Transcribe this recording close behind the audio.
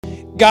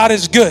God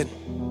is good.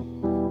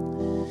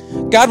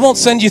 God won't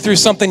send you through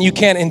something you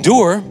can't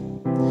endure.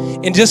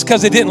 And just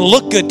because it didn't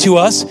look good to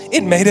us,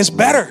 it made us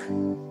better.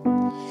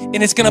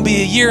 And it's going to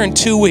be a year and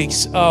 2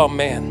 weeks. Oh,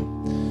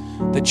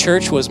 man. The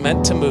church was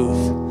meant to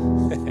move.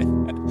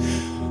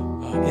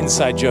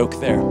 Inside joke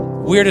there.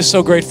 We're just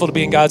so grateful to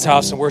be in God's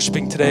house and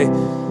worshiping today.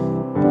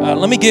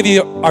 Let me give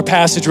you our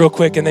passage real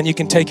quick, and then you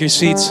can take your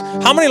seats.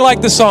 How many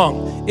like the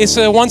song? It's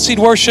a One Seed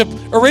Worship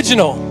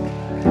original.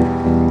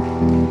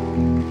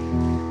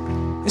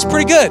 It's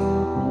pretty good.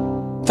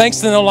 Thanks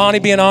to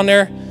Nolani being on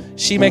there.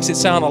 She makes it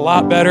sound a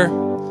lot better.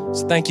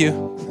 So thank you.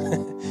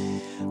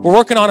 We're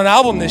working on an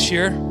album this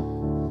year.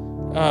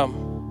 We're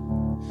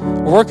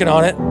working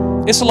on it.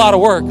 It's a lot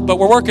of work, but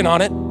we're working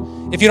on it.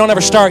 If you don't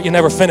ever start, you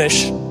never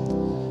finish.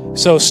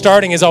 So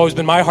starting has always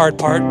been my hard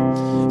part.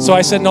 So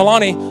I said,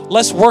 Nolani,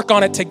 let's work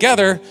on it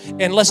together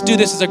and let's do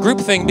this as a group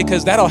thing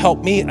because that'll help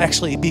me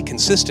actually be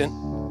consistent.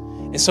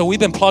 And so we've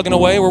been plugging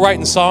away. We're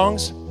writing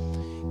songs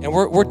and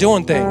we're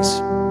doing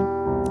things.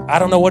 I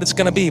don't know what it's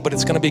going to be, but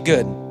it's going to be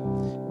good.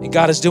 And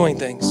God is doing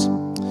things.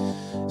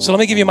 So let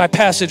me give you my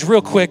passage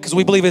real quick because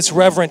we believe it's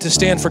reverent to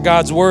stand for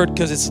God's word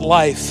because it's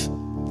life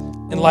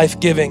and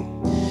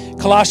life-giving.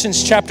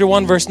 Colossians chapter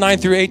 1, verse 9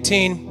 through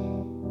 18.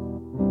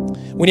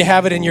 When you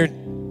have it in your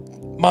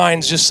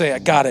minds, just say, I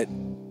got it.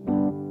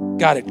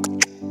 Got it.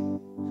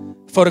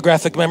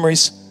 Photographic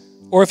memories.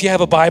 Or if you have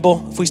a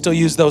Bible, if we still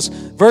use those.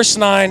 Verse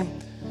 9,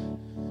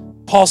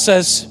 Paul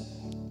says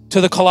to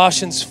the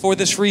Colossians, for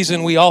this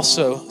reason we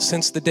also,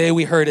 since the day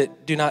we heard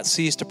it, do not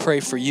cease to pray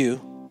for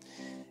you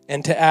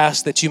and to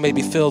ask that you may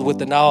be filled with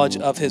the knowledge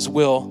of his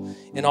will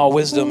in all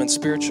wisdom and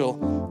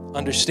spiritual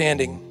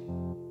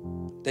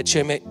understanding, that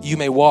you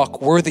may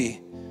walk worthy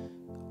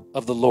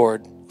of the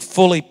Lord,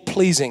 fully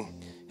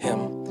pleasing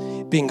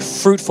him, being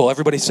fruitful.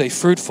 Everybody say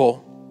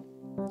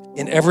fruitful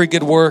in every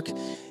good work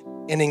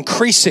and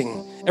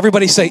increasing.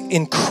 Everybody say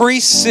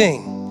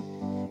increasing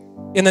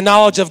in the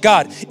knowledge of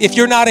God. If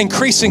you're not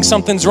increasing,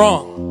 something's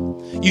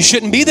wrong. You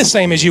shouldn't be the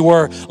same as you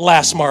were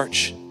last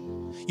March.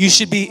 You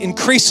should be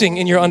increasing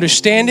in your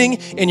understanding,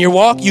 in your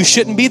walk. You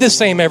shouldn't be the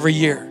same every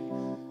year.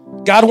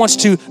 God wants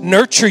to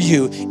nurture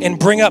you and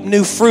bring up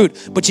new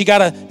fruit, but you got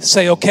to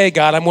say, okay,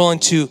 God, I'm willing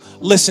to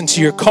listen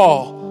to your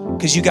call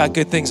because you got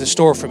good things in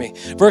store for me.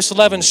 Verse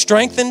 11,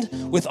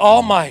 strengthened with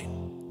all might,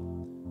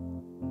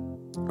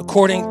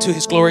 according to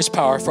his glorious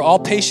power, for all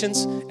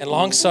patience and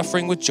long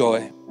suffering with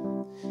joy,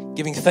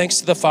 giving thanks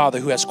to the Father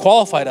who has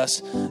qualified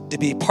us to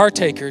be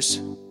partakers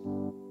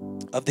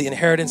of the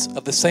inheritance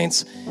of the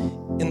saints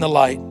in the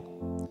light.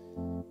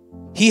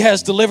 He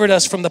has delivered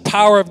us from the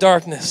power of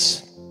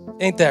darkness.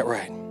 Ain't that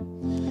right?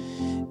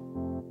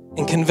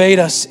 And conveyed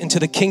us into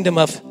the kingdom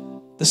of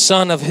the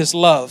Son of his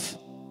love,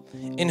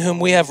 in whom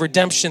we have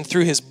redemption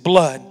through his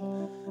blood,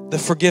 the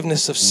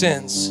forgiveness of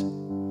sins.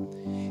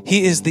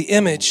 He is the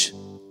image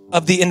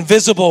of the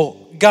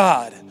invisible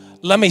God.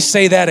 Let me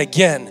say that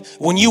again.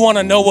 When you want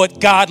to know what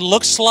God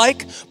looks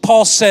like,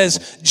 Paul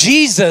says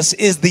Jesus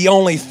is the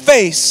only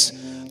face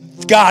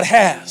God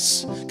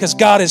has, because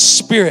God is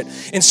spirit.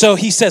 And so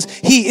he says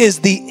he is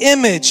the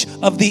image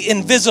of the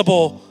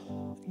invisible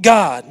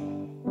God,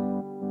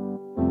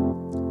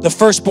 the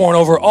firstborn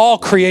over all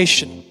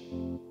creation.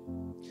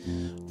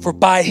 For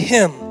by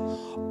him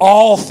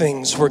all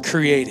things were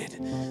created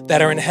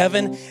that are in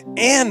heaven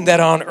and that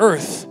are on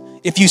earth.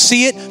 If you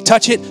see it,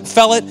 touch it,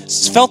 felt it,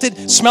 smelt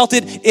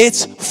it,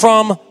 it's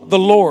from the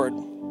Lord.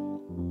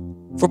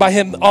 For by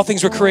him all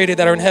things were created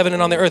that are in heaven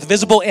and on the earth,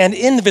 visible and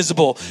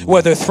invisible,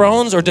 whether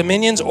thrones or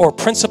dominions or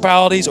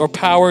principalities or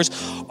powers.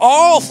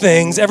 All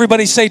things,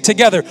 everybody say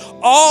together,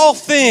 all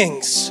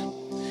things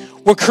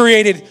were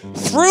created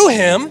through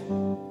him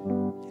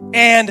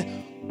and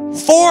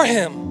for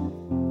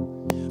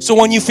him. So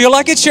when you feel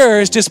like it's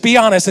yours, just be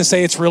honest and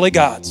say it's really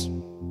God's.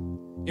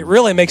 It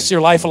really makes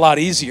your life a lot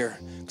easier,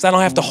 because I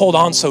don't have to hold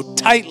on so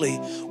tightly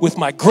with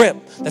my grip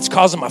that's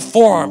causing my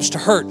forearms to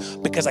hurt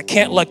because I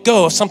can't let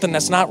go of something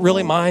that's not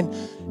really mine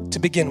to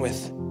begin with.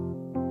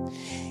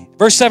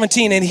 Verse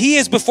 17, and he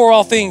is before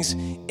all things,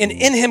 and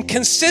in him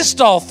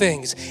consist all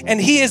things. And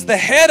he is the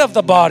head of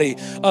the body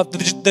of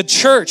the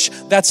church,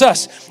 that's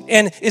us,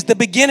 and is the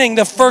beginning,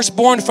 the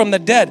firstborn from the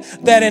dead,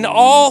 that in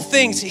all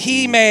things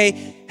he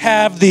may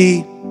have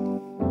the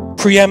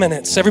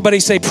preeminence. Everybody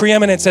say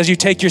preeminence as you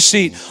take your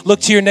seat.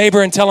 Look to your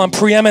neighbor and tell him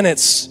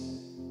preeminence.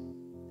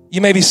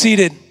 You may be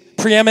seated.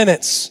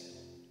 Preeminence.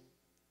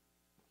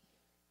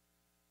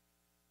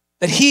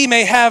 That he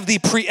may have the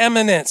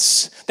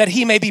preeminence. That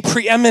he may be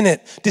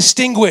preeminent,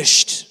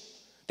 distinguished.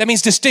 That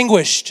means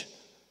distinguished.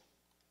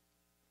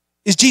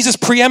 Is Jesus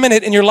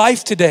preeminent in your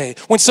life today?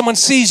 When someone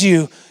sees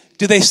you,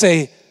 do they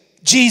say,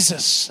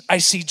 Jesus, I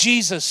see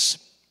Jesus?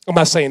 I'm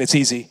not saying it's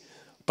easy,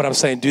 but I'm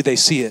saying, do they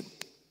see it?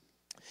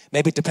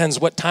 Maybe it depends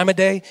what time of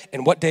day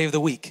and what day of the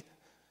week.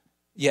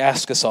 You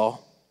ask us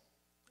all.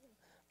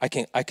 I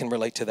can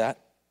relate to that.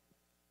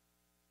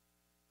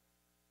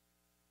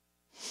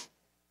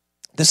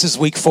 This is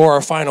week 4,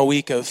 our final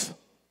week of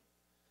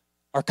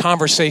our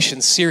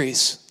conversation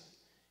series.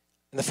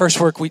 In the first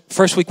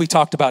week we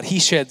talked about he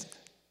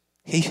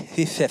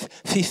He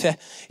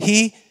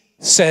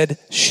said,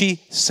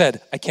 she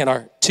said. I can't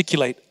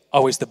articulate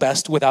always the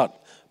best without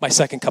my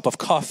second cup of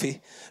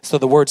coffee. So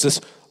the words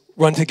just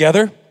run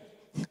together.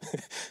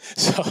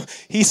 So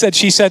he said,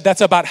 she said,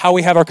 that's about how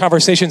we have our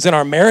conversations in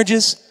our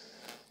marriages,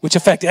 which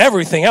affect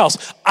everything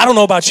else. I don't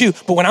know about you,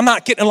 but when I'm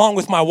not getting along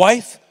with my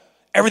wife,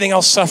 everything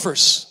else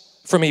suffers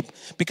for me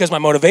because my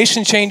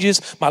motivation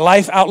changes, my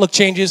life outlook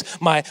changes,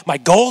 my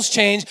goals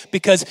change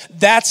because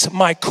that's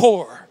my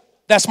core.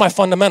 That's my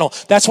fundamental.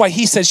 That's why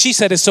he said, she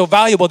said is so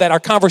valuable that our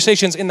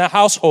conversations in the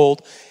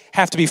household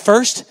have to be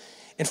first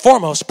and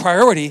foremost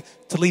priority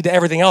to lead to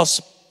everything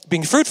else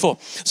being fruitful.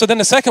 So then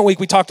the second week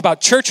we talked about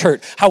church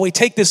hurt, how we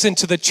take this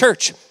into the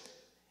church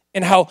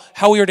and how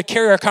we are to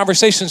carry our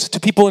conversations to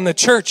people in the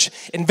church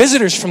and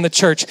visitors from the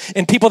church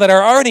and people that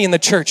are already in the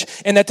church,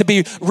 and that to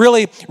be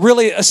really,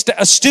 really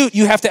astute,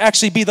 you have to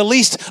actually be the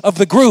least of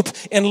the group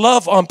and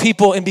love on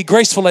people and be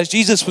graceful as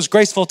Jesus was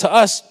graceful to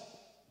us.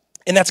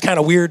 And that's kind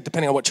of weird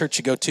depending on what church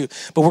you go to,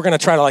 but we're going to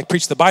try to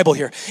preach the Bible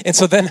here. And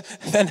so then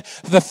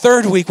the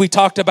third week we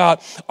talked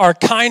about our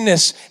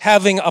kindness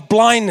having a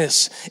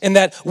blindness, and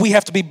that we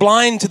have to be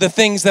blind to the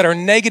things that are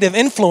negative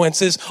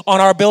influences on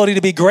our ability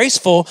to be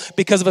graceful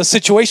because of a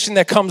situation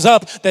that comes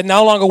up that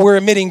no longer we're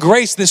emitting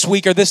grace this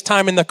week or this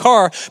time in the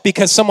car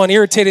because someone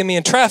irritated me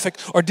in traffic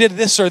or did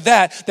this or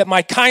that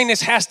my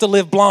kindness has to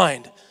live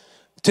blind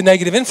to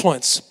negative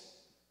influence.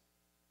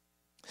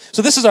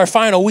 So this is our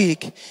final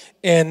week,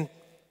 and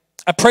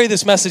I pray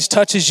this message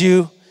touches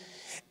you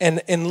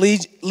and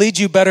leads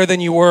you better than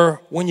you were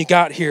when you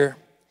got here.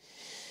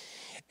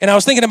 And I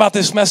was thinking about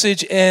this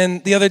message,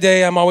 and the other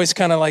day I'm always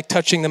kind of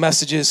touching the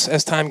messages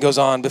as time goes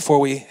on before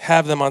we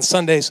have them on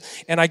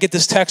Sundays. And I get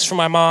this text from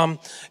my mom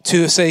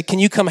to say, can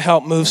you come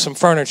help move some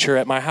furniture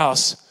at my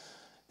house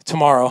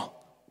tomorrow?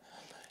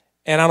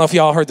 And I don't know if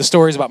y'all heard the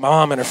stories about my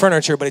mom and her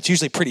furniture, but it's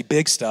usually pretty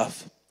big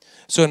stuff.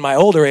 So in my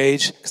older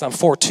age, because I'm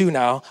 42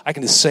 now, I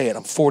can just say it,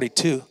 I'm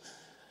 42.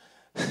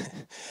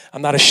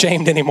 I'm not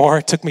ashamed anymore.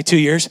 It took me 2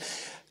 years.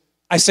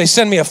 I say,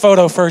 send me a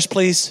photo first,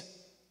 please.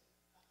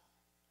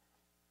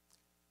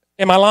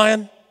 Am I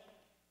lying?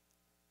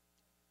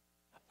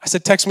 I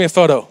said, text me a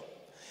photo.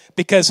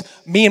 Because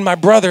me and my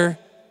brother are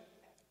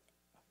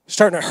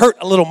starting to hurt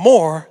a little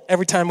more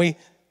every time we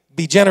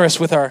be generous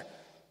with our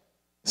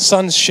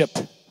sonship.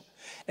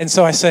 And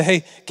so I say,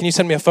 hey, can you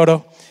send me a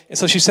photo? And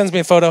so she sends me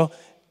a photo,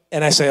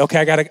 and I say, okay,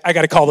 I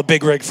gotta call the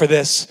big rig for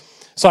this.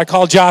 So I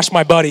called Josh,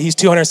 my buddy. He's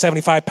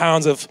 275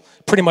 pounds of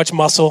pretty much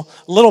muscle,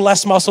 a little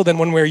less muscle than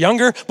when we were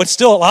younger, but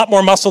still a lot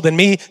more muscle than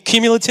me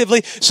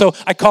cumulatively. So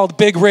I called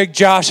Big Rig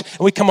Josh,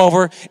 and we come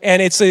over,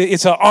 and it's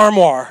an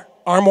armoire.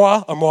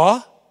 Armoire?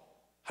 How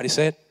do you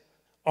say it?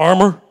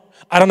 Armor?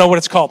 I don't know what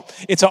it's called.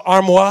 It's an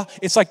armoire.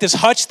 It's like this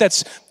hutch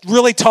that's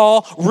really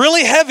tall,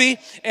 really heavy,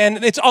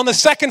 and it's on the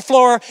second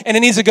floor, and it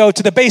needs to go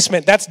to the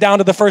basement. That's down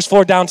to the first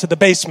floor, down to the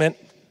basement.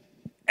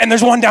 And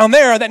there's one down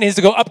there that needs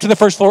to go up to the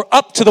first floor,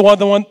 up to the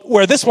one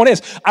where this one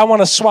is. I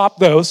want to swap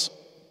those.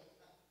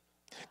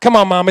 Come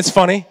on, Mom, it's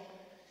funny.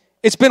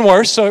 It's been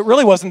worse, so it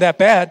really wasn't that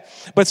bad.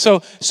 But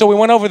so we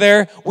went over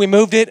there, we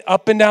moved it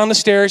up and down the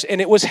stairs, and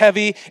it was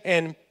heavy.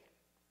 And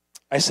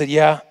I said,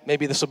 yeah,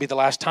 maybe this will be the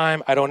last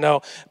time. I don't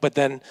know. But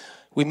then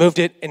we moved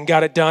it and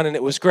got it done, and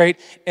it was great.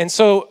 And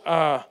so,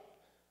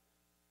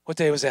 what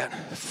day was that?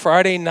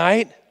 Friday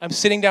night, I'm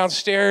sitting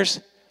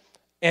downstairs,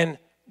 and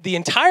the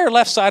entire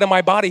left side of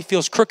my body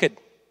feels crooked.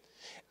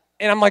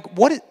 And I'm like,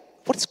 what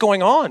is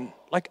going on?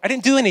 I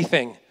didn't do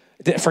anything.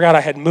 I forgot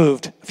I had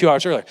moved a few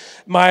hours earlier.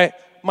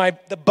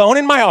 The bone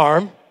in my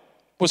arm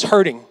was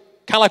hurting.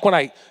 Kind of like when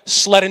I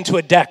slid into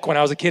a deck when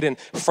I was a kid and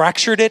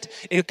fractured it.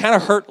 It kind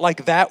of hurt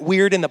like that,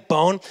 weird in the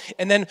bone.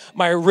 And then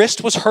my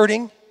wrist was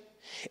hurting.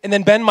 And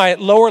then Ben, my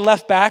lower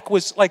left back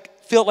was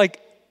felt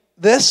like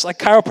this, like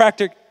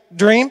chiropractic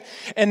dream.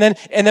 And then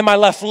my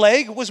left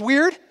leg was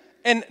weird.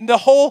 And the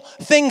whole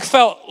thing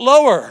felt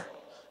lower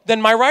than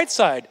my right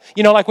side.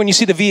 You know, like when you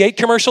see the V8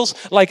 commercials,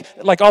 like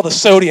all the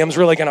sodium's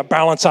really going to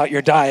balance out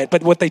your diet.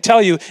 But what they tell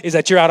you is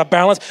that you're out of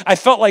balance. I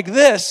felt like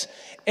this,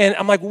 and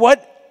I'm like,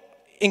 what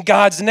in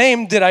God's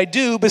name did I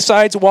do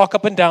besides walk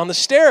up and down the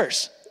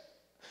stairs?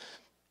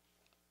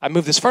 I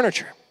moved this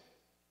furniture.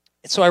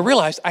 And so I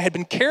realized I had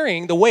been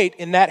carrying the weight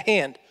in that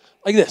hand,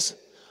 like this,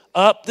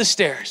 up the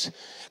stairs.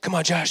 Come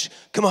on, Josh.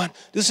 Come on.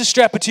 Just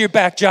strap it to your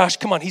back, Josh.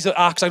 Come on. He's an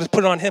ox. I just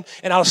put it on him,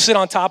 and I'll sit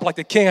on top like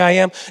the king I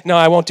am. No,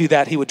 I won't do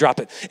that. He would drop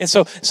it. And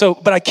so,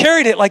 but I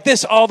carried it like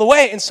this all the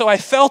way, and so I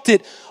felt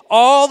it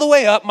all the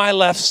way up my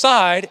left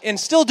side, and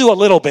still do a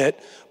little bit,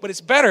 but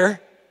it's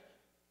better.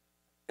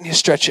 I need to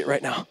stretch it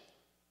right now.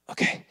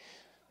 Okay.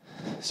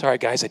 Sorry,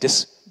 guys. I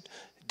just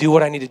do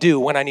what I need to do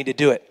when I need to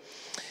do it.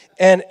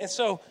 And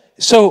so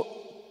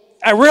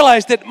I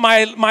realized that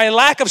my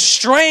lack of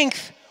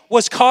strength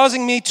was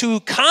causing me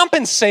to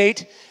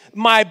compensate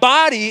my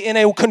body in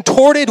a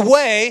contorted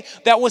way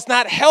that was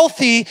not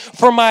healthy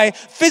for my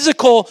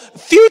physical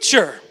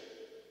future.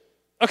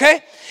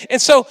 Okay? And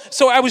so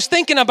I was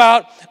thinking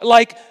about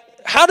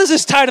how does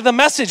this tie to the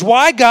message?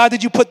 Why, God,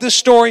 did you put this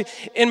story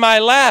in my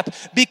lap?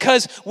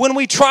 Because when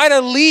we try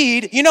to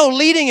lead,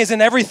 leading is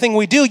in everything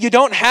we do. You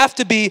don't have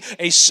to be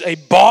a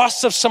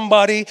boss of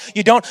somebody.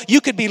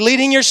 You could be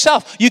leading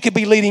yourself. You could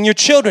be leading your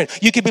children.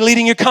 You could be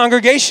leading your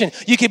congregation.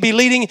 You could be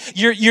leading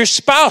your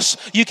spouse.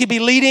 You could be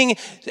leading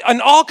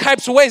in all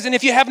types of ways. And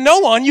if you have no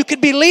one, you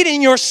could be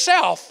leading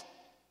yourself.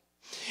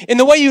 And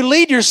the way you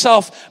lead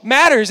yourself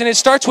matters, and it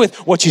starts with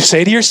what you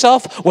say to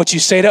yourself, what you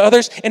say to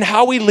others, and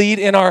how we lead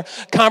in our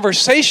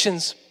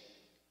conversations.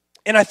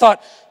 And I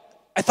thought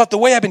the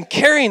way I've been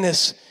carrying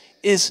this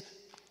is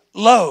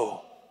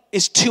low,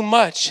 is too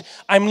much.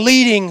 I'm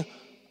leading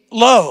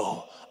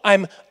low.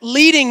 I'm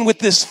leading with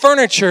this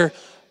furniture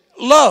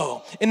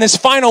low. In this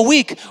final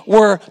week,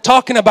 we're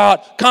talking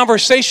about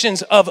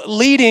conversations of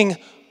leading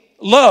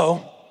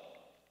low.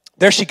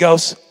 There she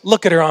goes.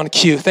 Look at her on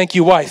cue. Thank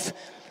you, wife.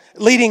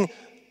 Leading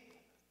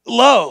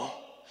low.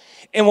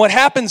 And what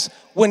happens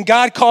when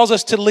God calls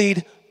us to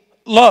lead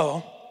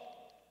low,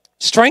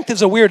 strength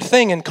is a weird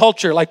thing in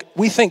culture. Like,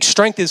 we think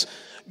strength is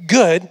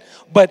good,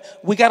 but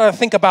we got to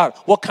think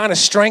about what kind of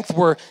strength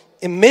we're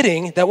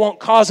emitting that won't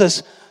cause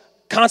us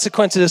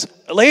consequences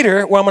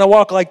later, where I'm going to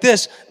walk like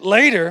this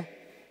later.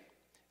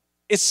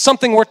 It's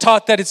something we're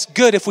taught that it's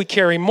good if we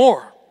carry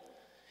more.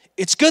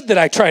 It's good that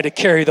I try to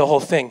carry the whole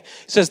thing,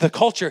 says the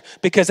culture,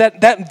 because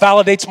that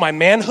validates my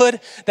manhood.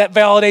 That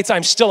validates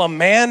I'm still a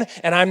man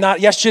and I'm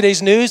not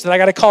yesterday's news, that I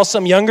got to call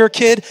some younger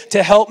kid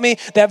to help me.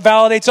 That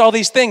validates all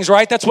these things,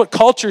 right? That's what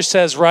culture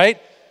says,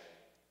 right?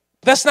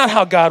 That's not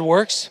how God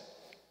works.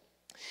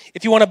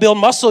 If you want to build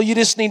muscle, you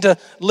just need to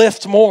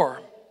lift more.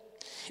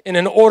 And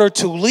in order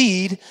to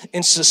lead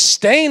and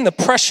sustain the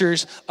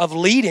pressures of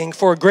leading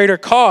for a greater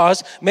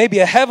cause, maybe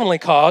a heavenly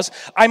cause,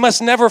 I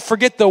must never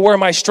forget where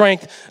my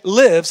strength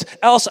lives,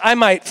 else I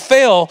might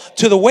fail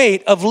to the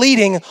weight of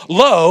leading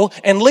low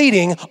and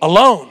leading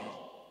alone.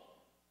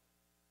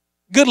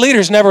 Good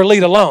leaders never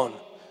lead alone.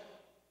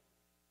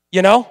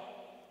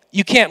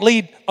 You can't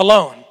lead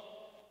alone.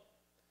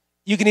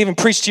 You can even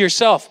preach to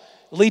yourself,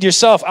 lead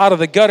yourself out of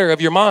the gutter of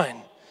your mind.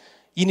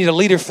 You need a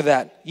leader for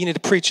that. You need to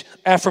preach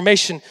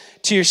affirmation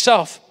to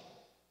yourself.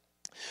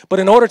 But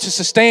in order to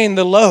sustain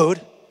the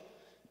load,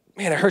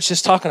 man, it hurts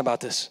just talking about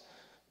this.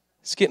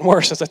 It's getting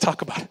worse as I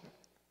talk about it.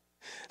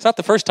 It's not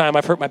the first time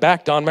I've hurt my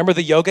back, Don. Remember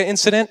the yoga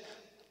incident?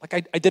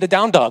 Like I did a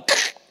down dog.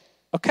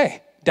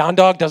 Okay, down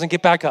dog doesn't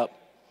get back up.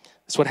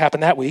 That's what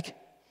happened that week.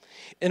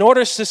 In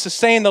order to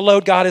sustain the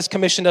load God has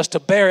commissioned us to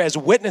bear as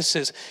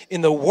witnesses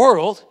in the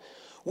world,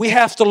 we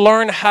have to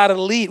learn how to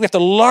lead. We have to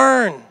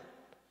learn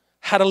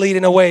how to lead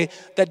in a way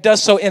that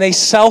does so in a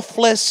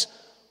selfless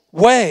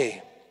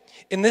way.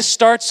 And this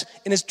starts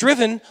and is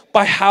driven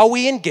by how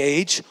we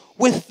engage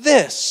with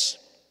this,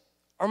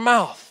 our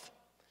mouth.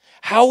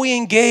 How we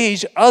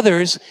engage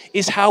others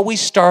is how we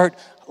start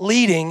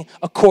leading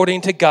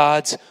according to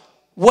God's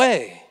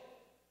way.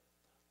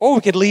 Or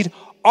we could lead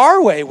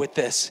our way with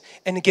this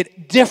and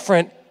get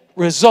different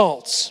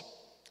results.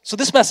 So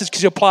this message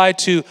could apply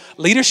to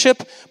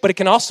leadership, but it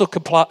can also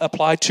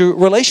apply to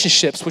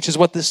relationships, which is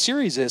what this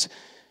series is,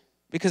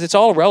 because it's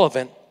all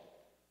relevant.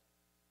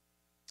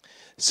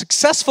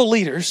 Successful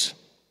leaders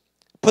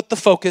put the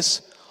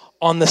focus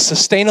on the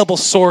sustainable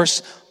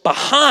source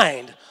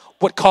behind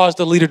what caused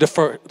the leader to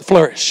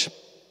flourish.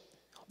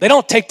 They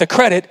don't take the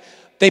credit.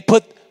 They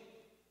put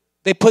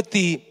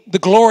the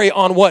glory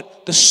on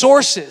what the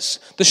source is.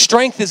 The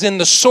strength is in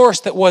the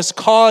source that was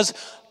caused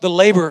the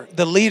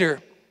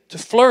leader to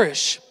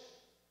flourish.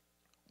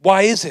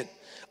 Why is it?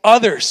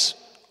 Others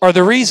are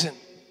the reason.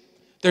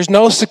 There's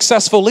no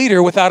successful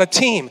leader without a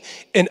team.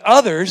 And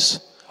others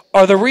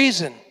are the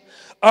reason.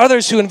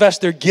 Others who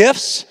invest their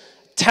gifts,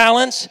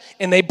 talents,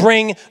 and they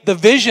bring the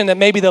vision that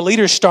maybe the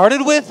leader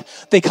started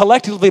with, they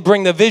collectively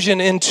bring the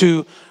vision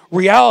into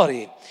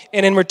reality.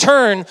 And in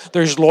return,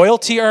 there's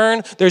loyalty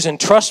earned, there's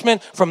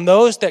entrustment from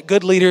those that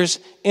good leaders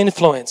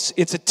influence.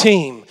 It's a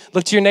team.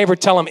 Look to your neighbor,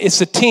 tell them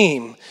it's a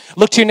team.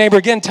 Look to your neighbor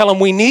again, tell them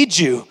we need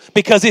you,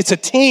 because it's a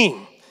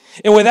team.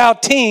 And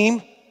without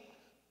team,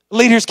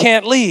 leaders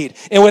can't lead.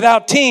 And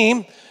without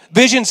team,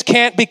 visions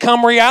can't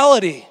become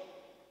reality.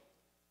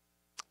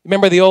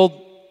 Remember the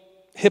old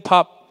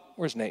hip-hop,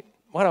 where's Nate?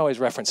 Why do I always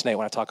reference Nate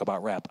when I talk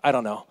about rap? I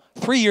don't know.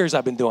 3 years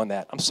I've been doing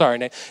that. I'm sorry,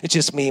 Nate. It's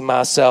just me,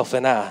 myself,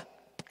 and I.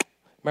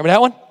 Remember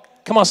that one?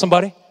 Come on,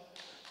 somebody.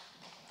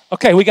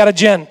 Okay, we got a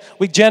Jen.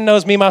 Jen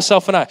knows me,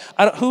 myself, and I.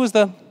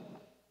 Do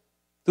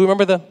we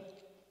remember the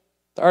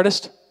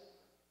artist?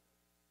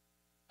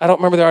 I don't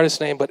remember the artist's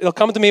name, but it'll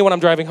come to me when I'm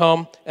driving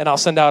home, and I'll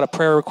send out a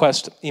prayer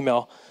request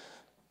email.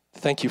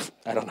 Thank you.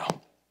 I don't know.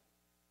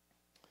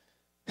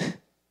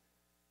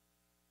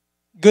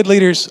 Good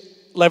leaders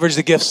leverage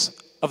the gifts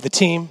of the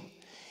team,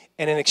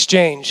 and in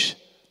exchange,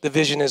 the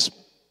vision is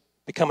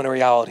becoming a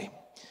reality.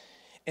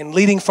 And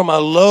leading from a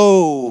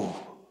low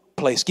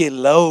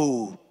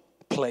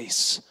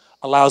place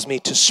allows me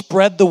to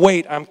spread the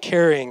weight I'm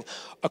carrying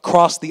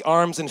across the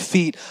arms and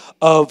feet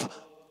of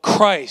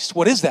Christ.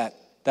 What is that?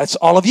 That's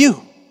all of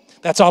you.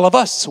 That's all of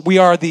us. We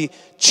are the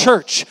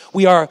church.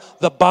 We are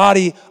the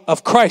body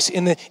of Christ.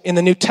 In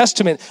the New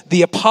Testament,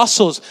 the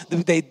apostles,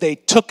 they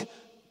took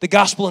the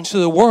gospel into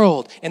the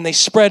world and they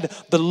spread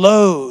the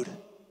load.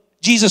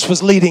 Jesus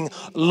was leading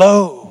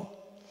low.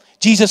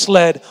 Jesus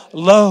led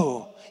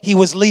low. He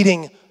was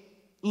leading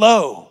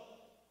low.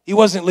 He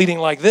wasn't leading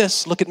like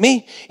this. Look at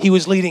me. He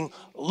was leading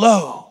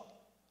low.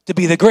 To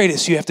be the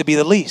greatest, you have to be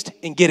the least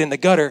and get in the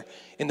gutter,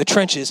 in the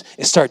trenches,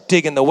 and start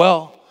digging the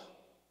well.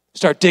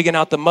 Start digging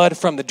out the mud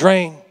from the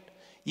drain.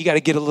 You got to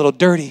get a little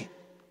dirty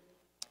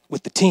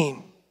with the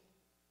team.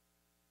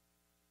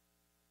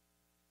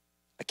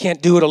 I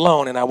can't do it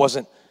alone, and I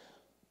wasn't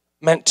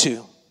meant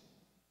to.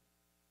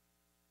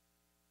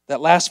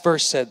 That last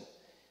verse said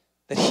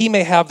that he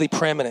may have the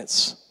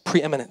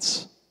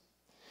preeminence.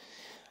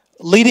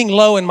 Leading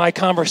low in my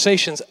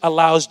conversations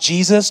allows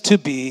Jesus to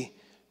be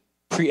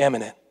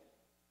preeminent.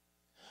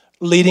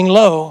 Leading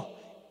low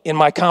in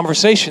my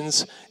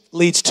conversations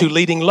leads to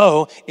leading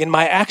low in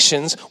my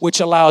actions,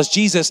 which allows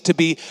Jesus to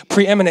be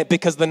preeminent,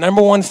 because the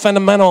number one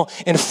fundamental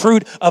and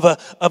fruit of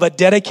a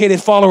dedicated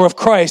follower of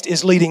Christ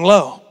is leading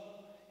low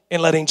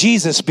and letting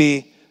Jesus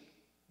be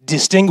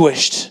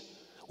distinguished,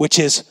 which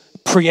is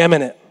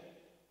preeminent.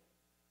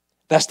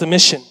 That's the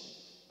mission.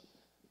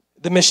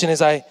 The mission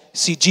is I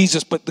see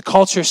Jesus, but the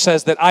culture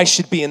says that I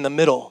should be in the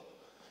middle.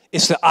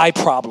 It's the I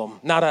problem,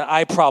 not an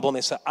I problem.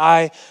 It's the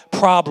I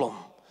problem.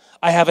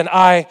 I have an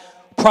I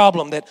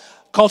problem that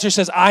culture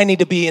says I need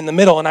to be in the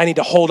middle and I need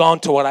to hold on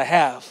to what I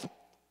have.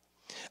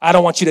 I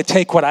don't want you to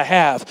take what I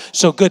have.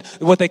 So good,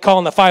 what they call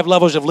in the 5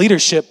 levels of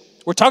leadership.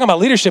 We're talking about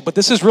leadership, but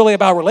this is really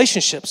about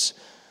relationships.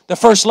 The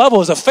first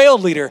level is a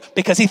failed leader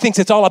because he thinks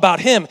it's all about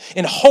him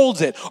and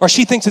holds it, or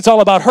she thinks it's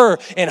all about her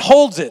and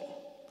holds it.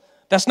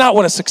 That's not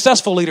what a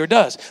successful leader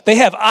does. They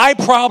have I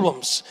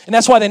problems, and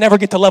that's why they never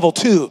get to level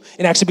 2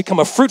 and actually become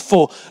a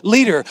fruitful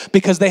leader,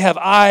 because they have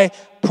I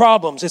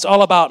problems. It's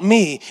all about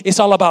me.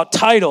 It's all about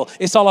title.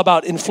 It's all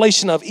about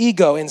inflation of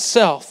ego and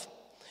self.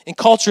 And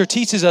culture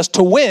teaches us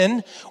to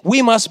win,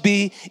 we must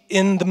be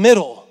in the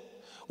middle.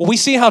 Well, we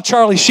see how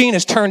Charlie Sheen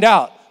has turned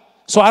out.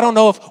 So I don't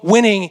know if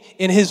winning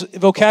in his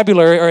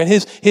vocabulary or in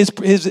his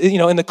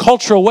in the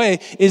cultural way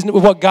is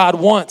what God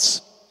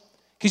wants.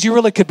 Because you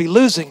really could be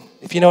losing,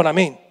 if you know what I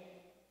mean.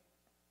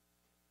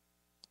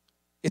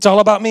 It's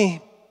all about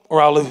me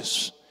or I'll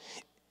lose.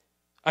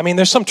 I mean,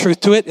 there's some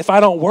truth to it. If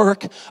I don't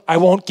work, I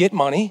won't get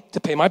money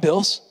to pay my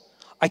bills.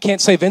 I can't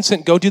say,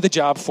 Vincent, go do the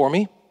job for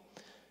me.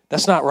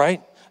 That's not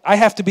right. I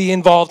have to be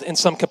involved in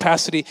some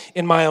capacity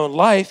in my own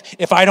life.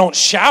 If I don't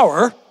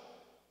shower,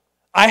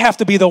 I have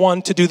to be the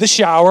one to do the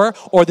shower,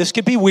 or this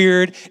could be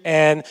weird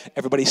and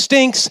everybody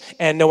stinks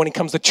and no one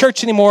comes to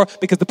church anymore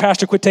because the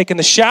pastor quit taking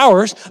the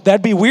showers.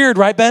 That'd be weird,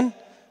 right, Ben?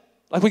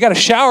 Like, we got to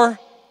shower.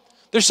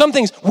 There's some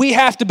things we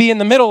have to be in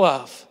the middle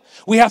of.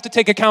 We have to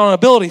take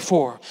accountability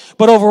for.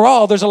 But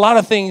overall, there's a lot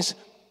of things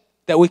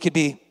that we could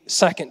be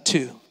second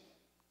to,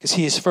 because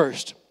he is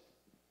first.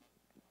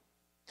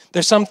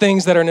 There's some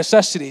things that are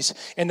necessities,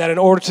 and that in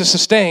order to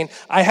sustain,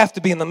 I have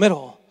to be in the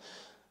middle.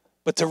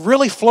 But to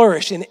really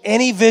flourish in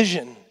any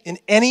vision, in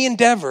any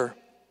endeavor,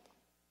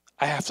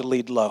 I have to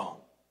lead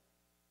low.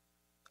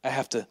 I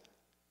have to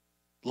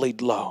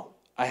lead low.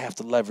 I have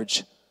to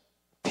leverage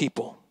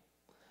people.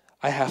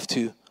 I have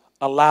to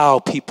allow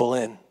people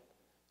in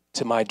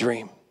to my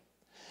dream.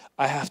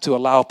 I have to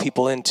allow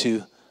people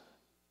into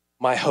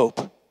my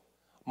hope,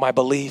 my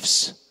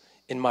beliefs,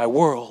 in my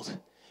world,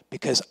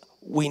 because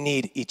we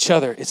need each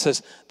other. It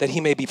says that he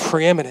may be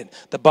preeminent.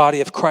 The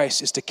body of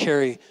Christ is to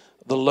carry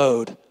the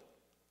load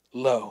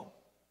low.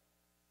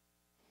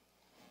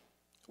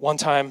 One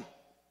time,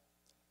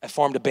 I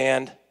formed a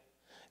band.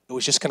 It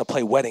was just going to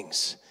play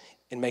weddings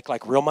and make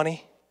like real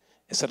money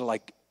instead of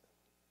like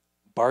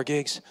bar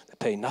gigs that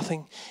pay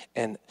nothing.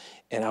 And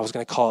I was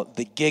going to call it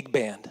the gig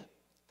band.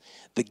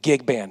 The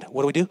gig band.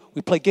 What do?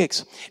 We play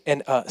gigs.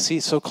 And see,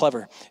 it's so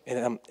clever.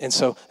 And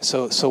so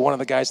one of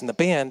the guys in the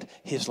band,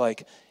 he's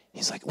like,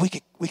 we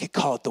could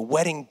call it the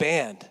wedding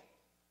band.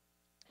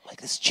 I'm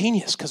like, it's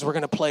genius, because we're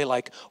going to play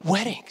like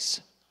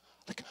weddings.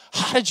 Like,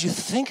 how did you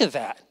think of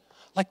that?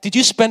 Like, did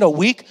you spend a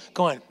week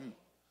going,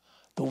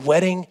 the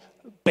wedding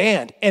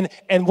band?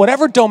 And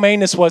whatever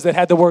domain this was that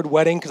had the word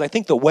wedding, because I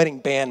think the wedding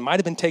band might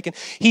have been taken,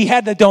 he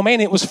had the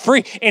domain, it was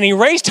free. And he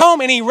raced home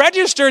and he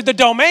registered the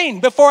domain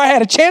before I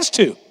had a chance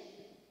to.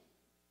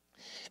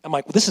 I'm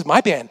like, well, this is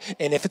my band,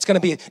 and if it's gonna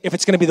be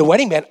the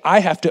wedding band, I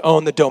have to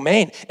own the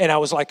domain. And I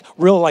was like,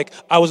 we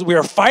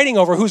were fighting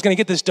over who's gonna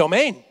get this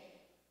domain.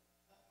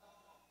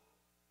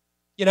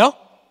 You know?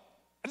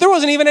 There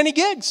wasn't even any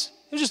gigs.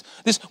 It was just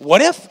this,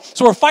 what if?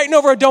 So we're fighting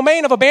over a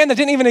domain of a band that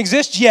didn't even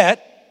exist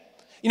yet.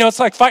 You know, it's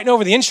like fighting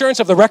over the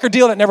insurance of the record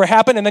deal that never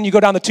happened, and then you go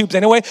down the tubes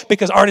anyway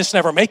because artists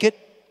never make it.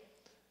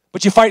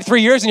 But you fight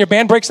 3 years and your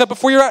band breaks up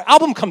before your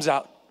album comes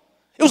out.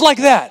 It was like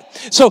that.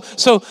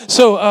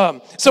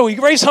 So we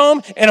race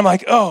home, and I'm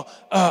like,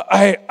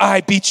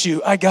 I beat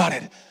you. I got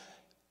it.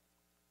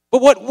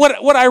 But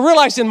what I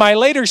realized in my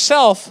later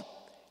self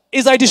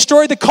is I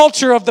destroyed the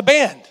culture of the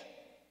band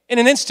in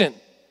an instant.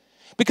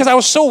 because I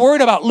was so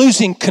worried about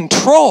losing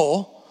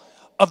control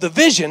of the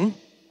vision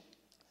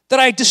that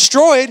I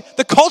destroyed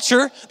the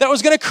culture that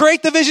was going to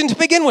create the vision to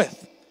begin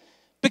with,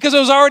 because it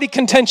was already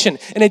contention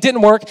and it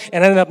didn't work,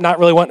 and I ended up not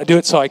really wanting to do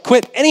it, so I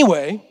quit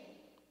anyway.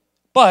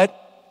 But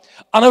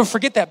I'll never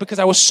forget that, because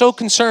I was so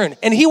concerned,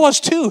 and he was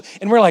too.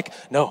 And we're like,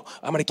 no,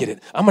 I'm going to get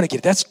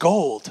it. That's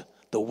gold.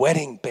 The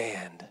wedding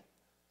band.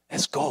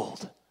 That's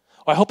gold.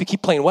 Well, I hope you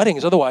keep playing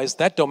weddings. Otherwise,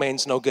 that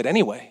domain's no good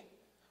anyway.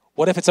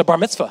 What if it's a bar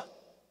mitzvah?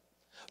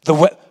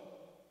 The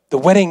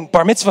wedding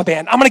bar mitzvah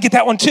band. I'm going to get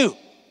that one too.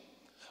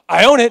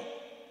 I own it.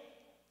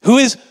 Who?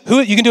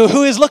 You can do a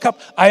who is lookup.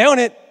 I own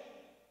it.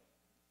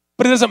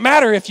 But it doesn't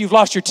matter if you've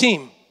lost your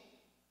team,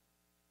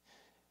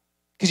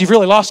 because you've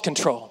really lost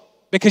control,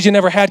 because you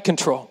never had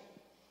control.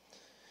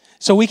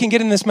 So we can get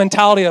in this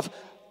mentality of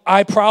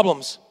I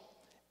problems,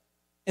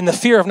 and the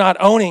fear of not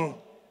owning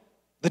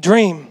the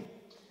dream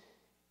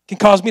can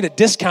cause me to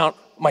discount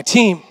my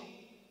team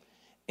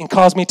and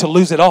cause me to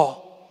lose it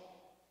all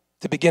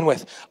to begin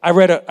with. I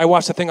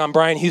watched a thing on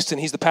Brian Houston.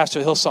 He's the pastor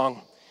of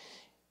Hillsong.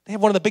 They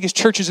have one of the biggest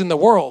churches in the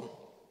world.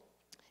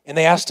 And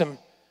they asked him,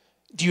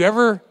 do you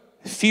ever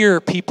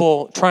fear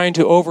people trying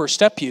to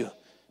overstep you?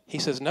 He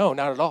says, no,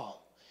 not at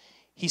all.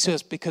 He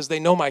says, because they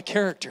know my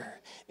character.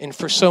 And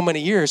for so many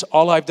years,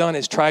 all I've done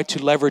is try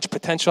to leverage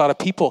potential out of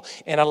people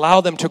and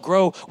allow them to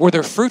grow where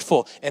they're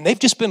fruitful. And they've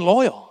just been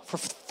loyal for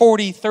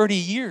 40, 30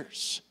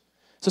 years.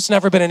 So it's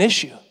never been an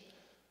issue.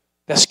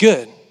 That's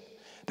good.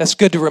 That's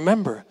good to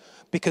remember,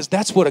 because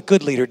that's what a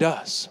good leader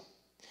does.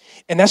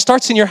 And that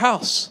starts in your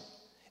house.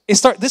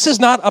 This is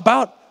not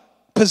about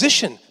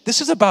position. This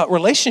is about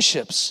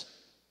relationships.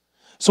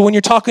 So when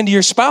you're talking to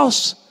your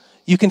spouse,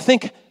 you can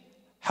think,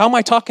 how am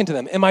I talking to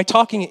them? Am I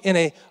talking in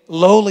a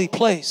lowly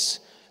place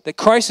that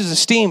Christ is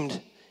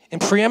esteemed and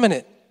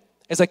preeminent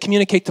as I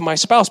communicate to my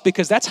spouse?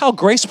 Because that's how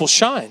grace will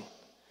shine.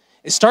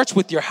 It starts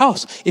with your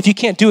house. If you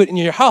can't do it in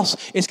your house,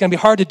 it's going to be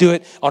hard to do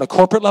it on a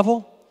corporate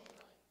level,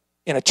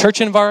 in a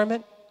church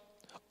environment,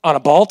 on a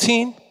ball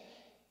team.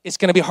 It's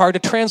going to be hard to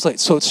translate.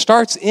 So it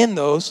starts in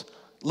those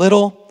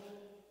little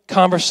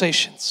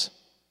conversations.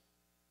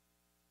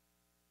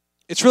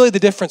 It's really the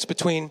difference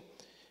between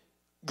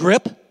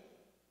grip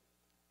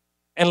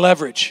and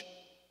leverage.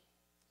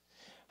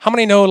 How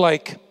many know,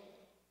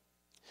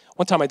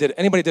 one time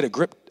anybody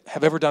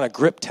have ever done a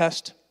grip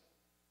test?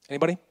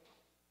 Anybody?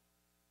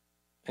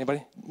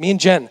 Me and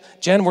Jen,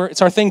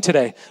 it's our thing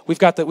today. We've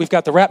got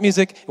the rap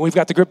music and we've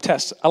got the grip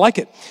test. I like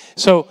it.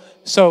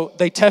 So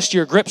they test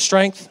your grip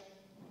strength.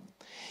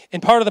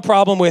 And part of the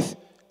problem with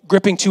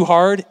gripping too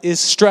hard is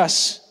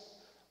stress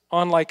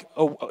on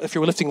if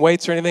you're lifting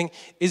weights or anything,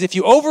 is if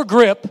you over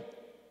grip,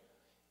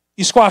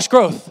 you squash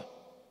growth.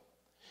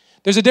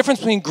 There's a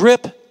difference between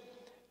grip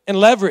and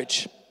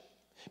leverage.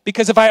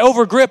 Because if I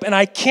over grip and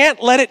I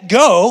can't let it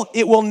go,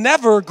 it will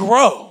never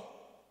grow.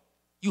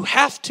 You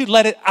have to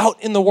let it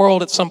out in the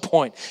world at some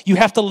point. You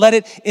have to let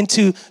it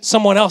into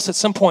someone else at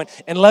some point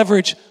and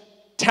leverage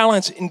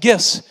talents and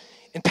gifts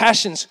and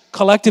passions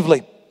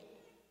collectively.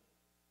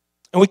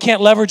 And we can't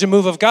leverage a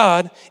move of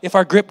God if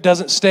our grip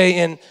doesn't stay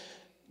in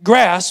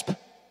grasp,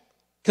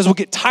 because we'll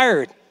get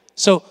tired.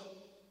 So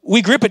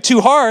we grip it too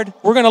hard,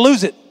 we're going to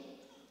lose it.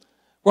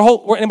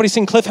 Anybody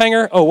seen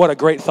Cliffhanger? Oh, what a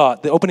great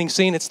thought. The opening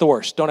scene, it's the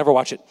worst. Don't ever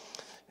watch it.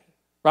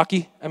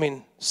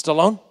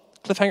 Stallone?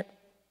 Cliffhanger?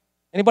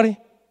 Anybody?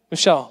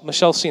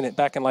 Michelle's seen it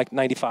back in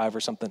 95 or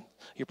something.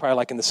 You're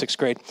probably in the 6th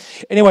grade.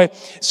 Anyway,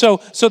 so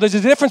there's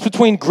a difference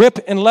between grip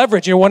and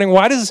leverage. You're wondering,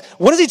 what is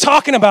he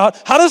talking about?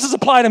 How does this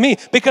apply to me?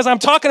 Because I'm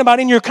talking about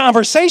in your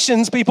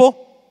conversations,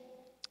 people,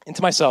 and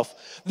to myself,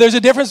 there's a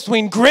difference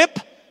between grip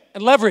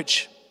and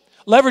leverage.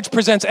 Leverage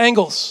presents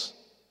angles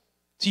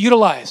to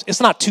utilize.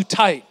 It's not too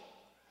tight.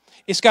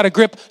 It's got a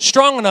grip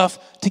strong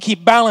enough to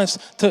keep balance,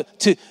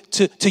 to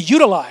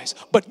utilize.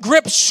 But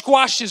grip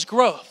squashes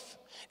growth.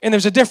 And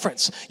there's a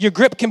difference. Your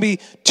grip can be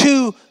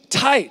too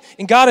tight.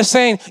 And God is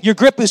saying, your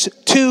grip is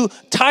too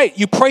tight.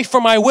 You pray for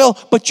my will,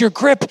 but your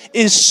grip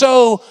is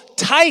so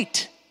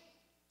tight.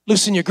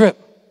 Loosen your grip.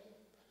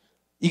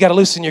 You got to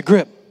loosen your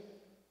grip.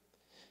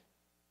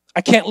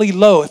 I can't lead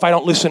low if I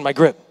don't loosen my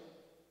grip.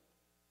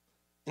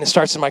 And it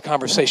starts in my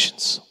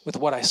conversations with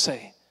what I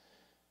say.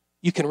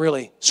 You can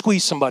really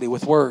squeeze somebody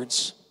with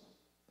words.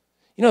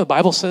 You know, the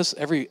Bible says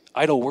every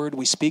idle word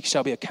we speak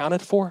shall be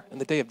accounted for in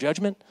the day of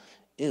judgment.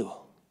 Ew.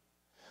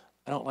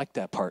 I don't like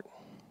that part.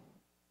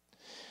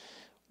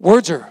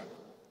 Words are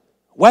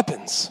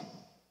weapons.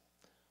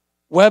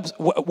 Words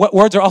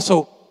are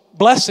also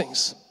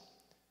blessings.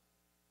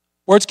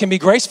 Words can be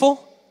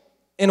graceful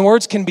and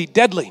words can be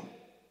deadly.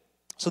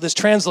 So this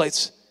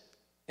translates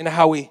into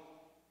how we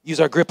use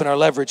our grip and our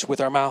leverage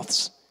with our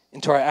mouths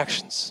into our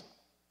actions.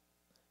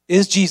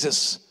 Is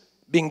Jesus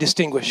being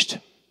distinguished?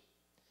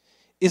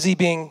 Is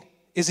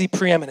he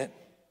preeminent?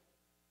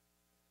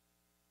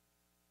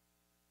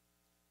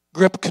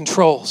 Grip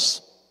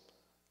controls.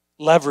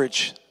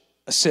 Leverage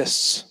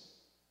assists.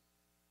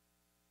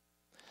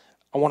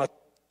 I want to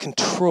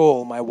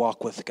control my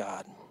walk with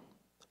God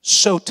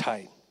so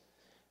tight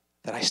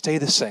that I stay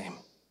the same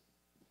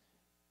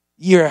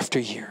year after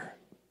year,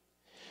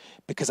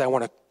 because I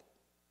want to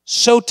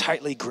so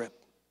tightly grip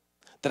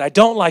that I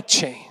don't like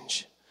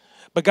change.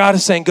 But God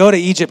is saying, go to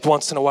Egypt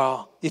once in a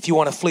while if you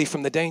want to flee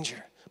from the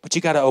danger. But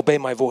you got to obey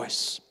my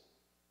voice.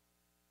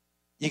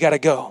 You got to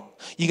go.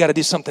 You got to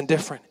do something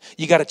different.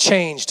 You got to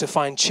change to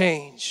find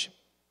change.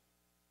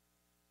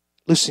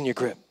 Loosen your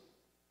grip.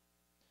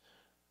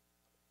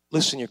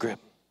 Loosen your grip.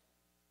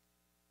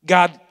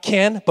 God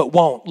can but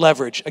won't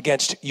leverage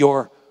against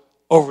your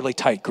overly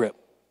tight grip.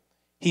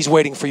 He's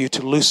waiting for you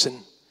to loosen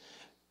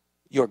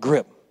your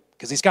grip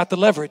because he's got the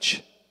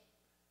leverage.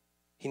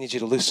 He needs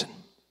you to loosen.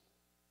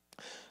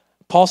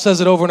 Paul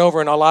says it over and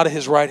over in a lot of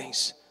his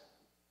writings.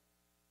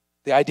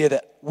 The idea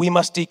that we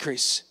must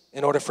decrease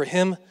in order for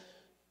him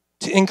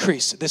to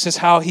increase. This is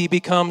how he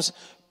becomes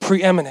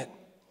preeminent.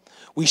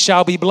 We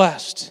shall be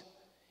blessed.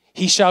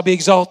 He shall be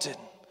exalted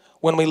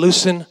when we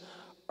loosen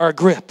our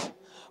grip.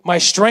 My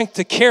strength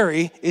to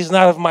carry is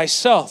not of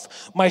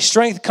myself. My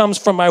strength comes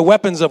from my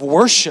weapons of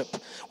worship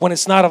when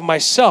it's not of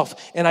myself,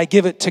 and I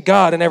give it to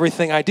God in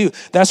everything I do.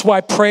 That's why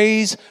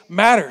praise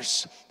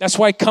matters. That's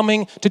why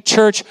coming to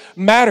church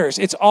matters.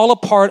 It's all a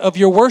part of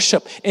your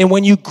worship. And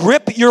when you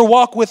grip your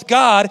walk with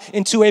God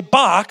into a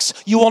box,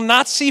 you will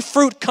not see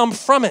fruit come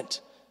from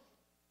it.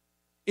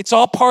 It's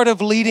all part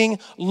of leading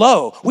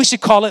low. We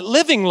should call it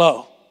living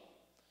low.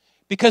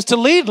 Because to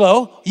lead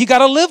low, you got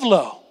to live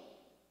low.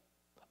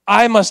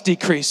 I must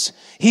decrease.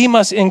 He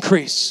must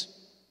increase.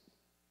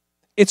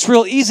 It's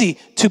real easy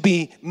to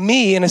be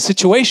me in a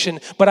situation,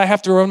 but I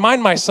have to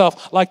remind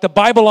myself, like the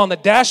Bible on the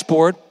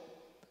dashboard.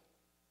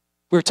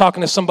 We were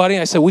talking to somebody,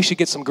 and I said we should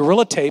get some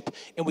Gorilla Tape,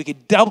 and we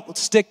could double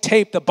stick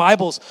tape the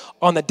Bibles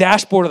on the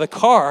dashboard of the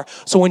car,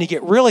 so when you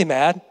get really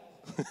mad,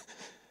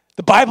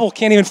 the Bible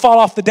can't even fall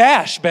off the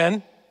dash,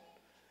 Ben.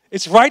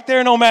 It's right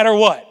there no matter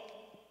what.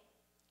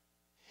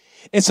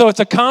 And so it's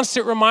a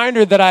constant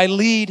reminder that I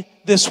lead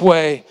this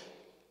way,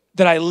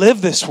 that I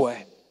live this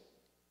way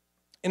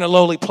in a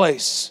lowly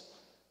place,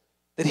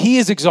 that he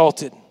is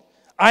exalted.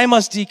 I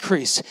must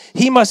decrease.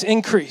 He must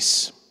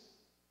increase.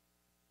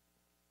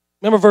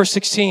 Remember verse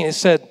 16, it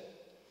said,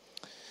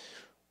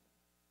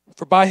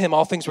 for by him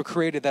all things were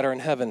created that are in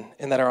heaven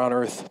and that are on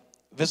earth,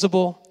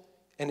 visible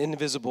and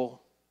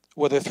invisible,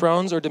 whether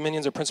thrones or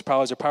dominions or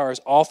principalities or powers,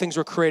 all things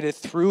were created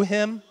through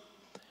him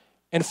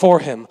and for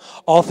him.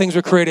 All things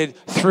were created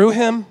through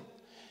him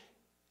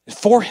and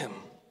for him.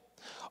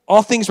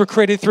 All things were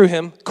created through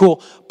him,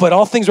 cool, but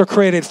all things were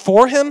created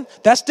for him,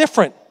 that's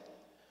different.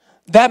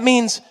 That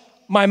means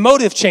my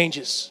motive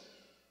changes.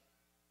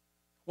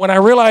 When I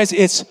realize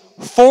it's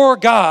for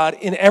God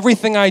in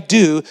everything I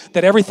do,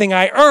 that everything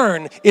I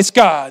earn is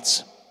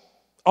God's.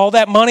 All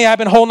that money I've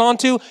been holding on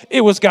to,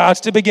 it was God's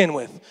to begin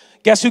with.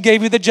 Guess who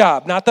gave you the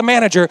job? Not the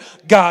manager,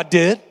 God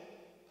did.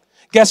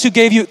 Guess who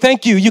gave you,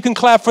 thank you, you can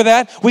clap for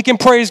that. We can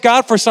praise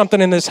God for something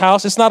in this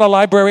house. It's not a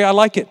library, I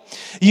like it.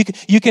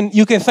 You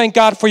can thank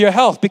God for your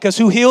health because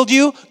who healed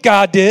you?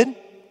 God did.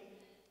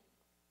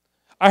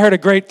 I heard a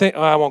great thing,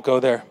 I won't go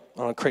there. I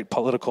don't want to create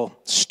political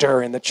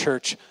stir in the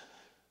church.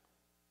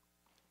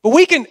 But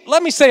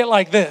let me say it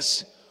like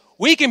this.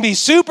 We can be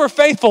super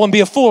faithful and be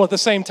a fool at the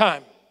same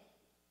time.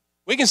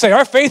 We can say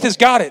our faith has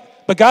got it,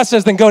 but God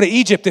says then go to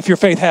Egypt if your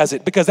faith has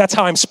it, because that's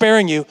how I'm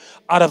sparing you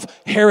out of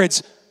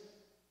Herod's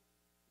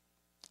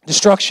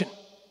destruction.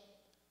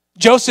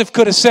 Joseph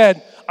could have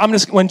said,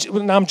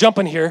 when I'm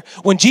jumping here,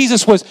 when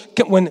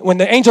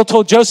the angel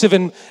told Joseph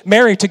and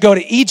Mary to go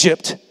to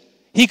Egypt,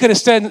 he could have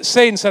said,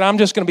 I'm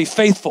just going to be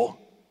faithful.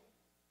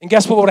 And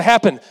guess what would have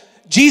happened?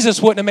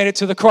 Jesus wouldn't have made it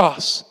to the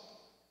cross.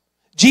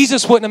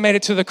 Jesus wouldn't have made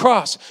it to the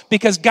cross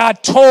because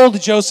God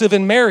told Joseph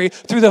and Mary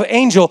through the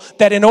angel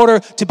that in order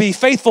to be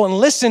faithful and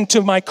listen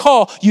to my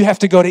call, you have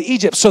to go to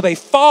Egypt. So they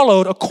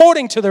followed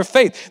according to their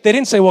faith. They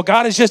didn't say, well,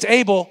 God is just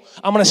able.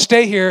 I'm going to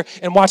stay here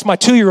and watch my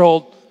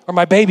 2-year-old or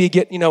my baby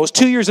get, it was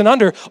 2 years and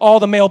under. All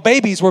the male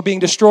babies were being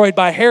destroyed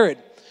by Herod.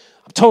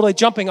 I'm totally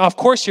jumping off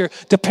course here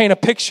to paint a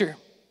picture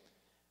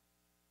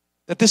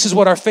that this is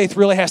what our faith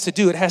really has to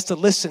do. It has to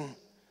listen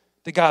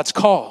to God's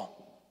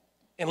call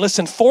and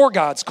listen for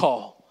God's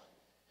call.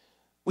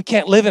 We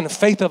can't live in the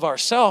faith of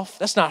ourselves.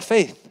 That's not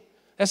faith.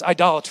 That's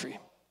idolatry.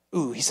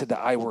 Ooh, he said the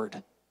I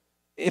word.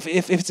 If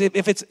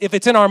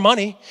it's in our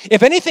money,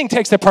 if anything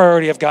takes the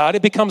priority of God,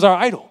 it becomes our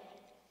idol.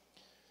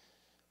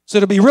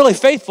 So to be really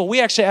faithful, we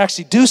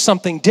actually do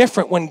something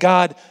different when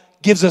God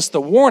gives us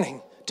the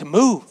warning to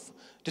move,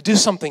 to do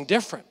something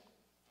different.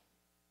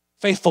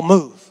 Faithful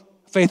move.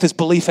 Faith is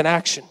belief in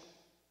action.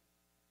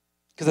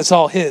 Because it's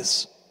all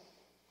his.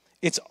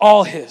 It's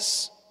all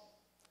his.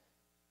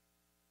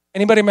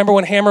 Anybody remember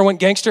when Hammer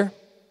went gangster?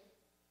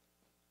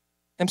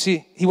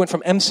 He went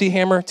from MC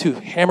Hammer to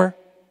Hammer.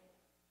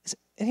 Does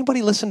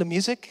anybody listen to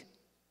music?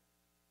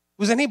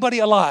 Was anybody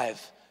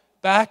alive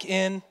back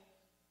in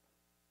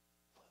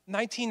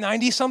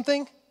 1990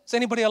 something? Is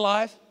anybody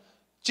alive?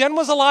 Jen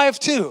was alive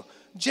too.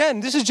 Jen,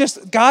 this is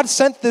just, God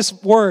sent this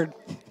word.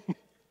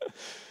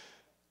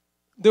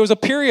 There was a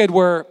period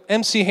where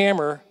MC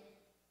Hammer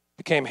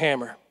became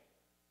Hammer.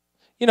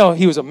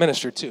 He was a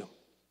minister too.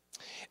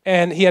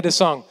 And he had this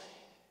song,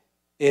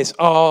 it's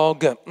all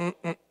good.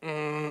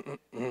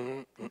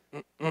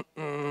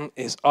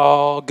 It's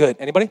all good.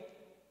 Anybody?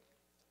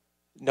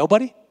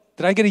 Nobody?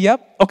 Did I get a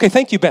yep? Okay,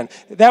 thank you, Ben.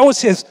 That was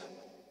his,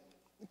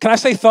 can I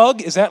say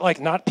thug? Is that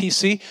like not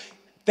PC?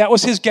 That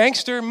was his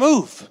gangster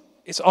move.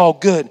 It's all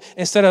good.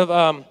 Instead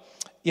of,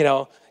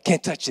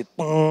 can't touch it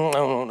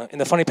in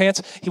the funny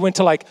pants, he went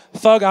to like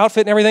thug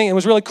outfit and everything. It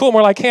was really cool.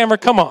 More like, Hammer,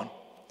 come on.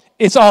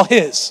 It's all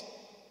his.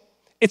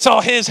 It's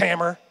all his,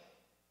 Hammer.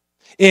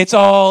 It's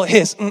all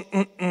his.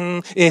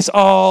 It's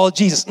all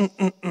Jesus.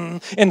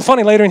 And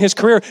funny, later in his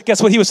career,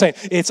 guess what he was saying?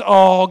 It's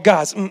all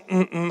God's.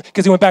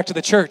 Because he went back to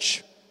the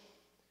church.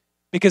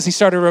 Because he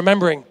started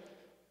remembering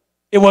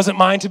it wasn't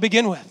mine to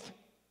begin with.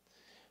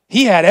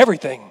 He had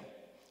everything.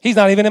 He's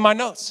not even in my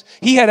notes.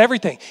 He had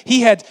everything.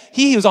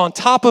 He was on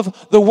top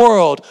of the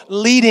world,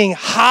 leading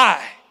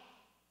high.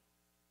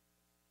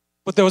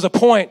 But there was a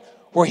point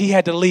where he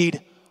had to lead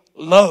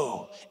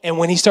low. And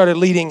when he started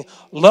leading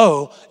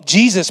low,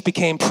 Jesus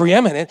became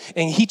preeminent,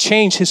 and he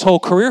changed his whole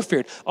career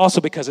field.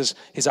 Also because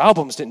his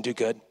albums didn't do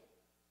good.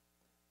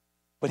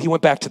 But he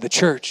went back to the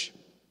church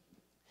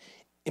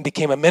and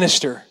became a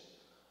minister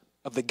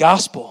of the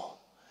gospel,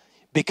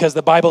 because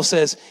the Bible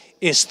says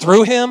it's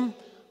through him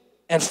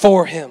and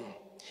for him.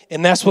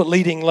 And that's what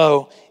leading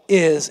low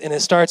is. And it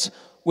starts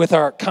with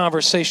our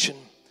conversation.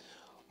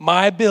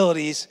 My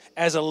abilities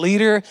as a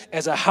leader,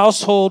 as a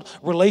household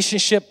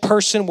relationship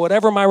person,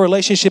 whatever my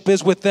relationship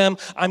is with them,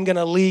 I'm going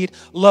to lead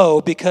low,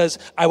 because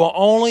I will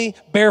only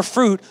bear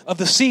fruit of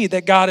the seed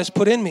that God has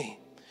put in me.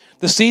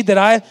 The seed that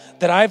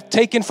I've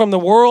taken from the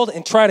world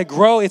and try to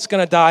grow, it's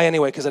going to die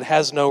anyway because it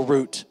has no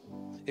root.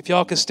 If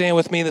y'all could stand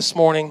with me this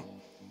morning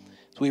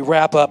as we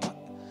wrap up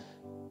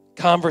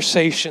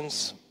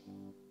conversations.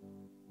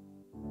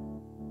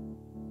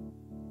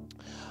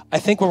 I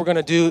think what we're going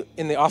to do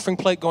in the offering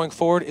plate going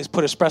forward is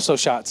put espresso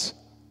shots.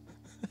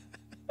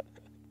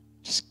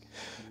 It's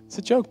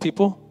a joke,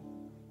 people.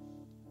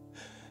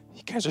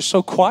 You guys are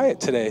so quiet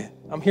today.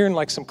 I'm hearing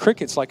like some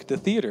crickets like at the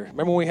theater.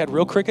 Remember when we had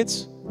real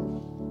crickets?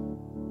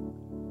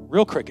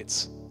 Real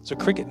crickets. It's a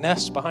cricket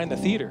nest behind the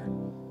theater.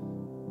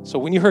 So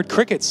when you heard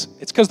crickets,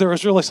 it's because there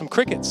was really some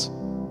crickets.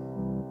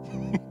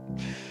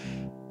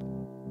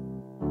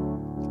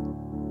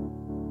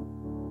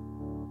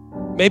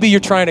 Maybe you're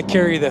trying to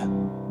carry the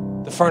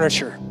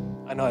furniture.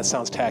 I know that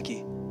sounds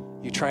tacky.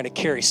 You're trying to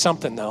carry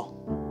something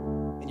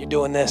though, and you're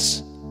doing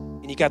this,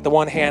 and you got the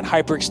one hand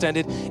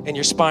hyperextended, and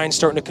your spine's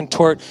starting to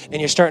contort, and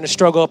you're starting to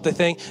struggle up the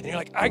thing, and you're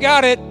like, I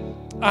got it.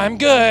 I'm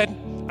good.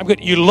 I'm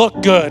good. You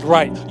look good,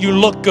 right? You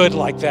look good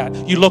like that.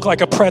 You look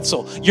like a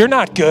pretzel. You're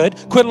not good.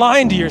 Quit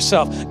lying to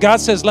yourself. God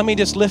says, let me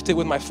just lift it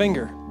with my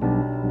finger.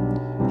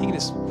 He can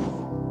just,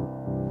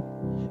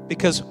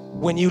 because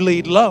when you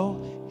lead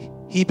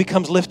low, he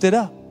becomes lifted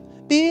up.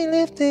 Be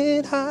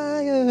lifted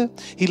higher.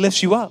 He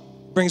lifts you up,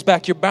 brings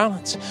back your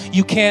balance.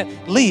 You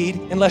can't lead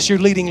unless you're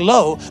leading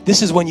low.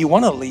 This is when you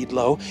want to lead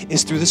low,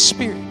 is through the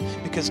Spirit,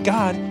 because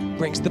God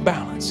brings the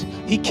balance.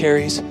 He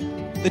carries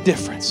the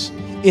difference.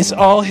 It's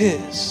all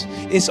his.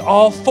 It's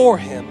all for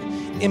him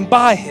and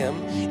by him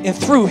and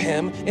through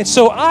him. And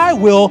so I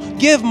will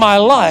give my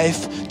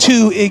life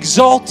to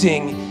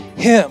exalting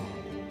him,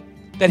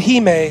 that he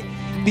may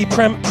be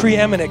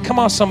preeminent. Come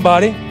on,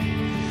 somebody.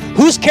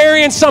 Who's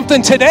carrying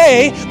something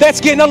today that's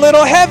getting a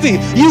little heavy?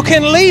 You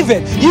can leave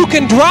it. You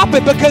can drop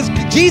it, because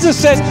Jesus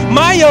says,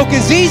 my yoke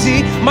is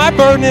easy, my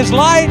burden is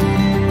light.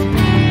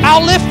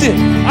 I'll lift it.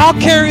 I'll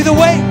carry the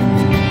weight.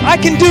 I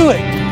can do it.